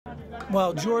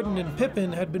While Jordan and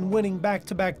Pippen had been winning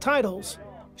back-to-back titles,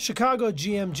 Chicago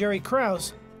GM Jerry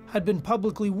Krauss had been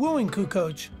publicly wooing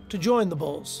Kukoc to join the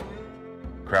Bulls.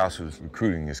 Krauss was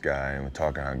recruiting this guy and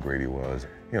talking how great he was.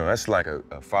 You know, that's like a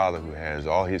father who has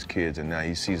all his kids and now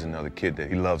he sees another kid that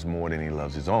he loves more than he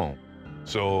loves his own.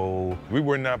 So we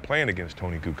were not playing against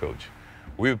Tony Kukoc.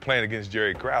 We were playing against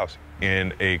Jerry Krauss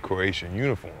in a Croatian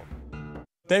uniform.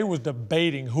 They was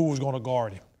debating who was going to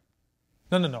guard him.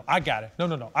 No, I got it.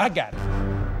 No, I got it.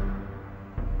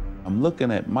 I'm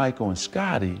looking at Michael and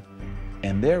Scotty,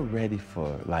 and they're ready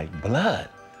for, like, blood.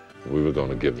 We were going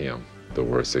to give him the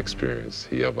worst experience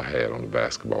he ever had on the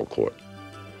basketball court.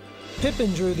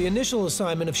 Pippen drew the initial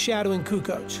assignment of shadowing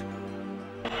Kukoc.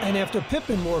 And after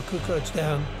Pippen wore Kukoc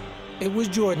down, it was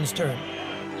Jordan's turn.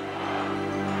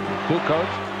 Kukoc,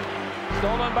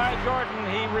 stolen by Jordan.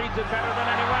 He reads it better than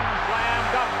anyone. Vlad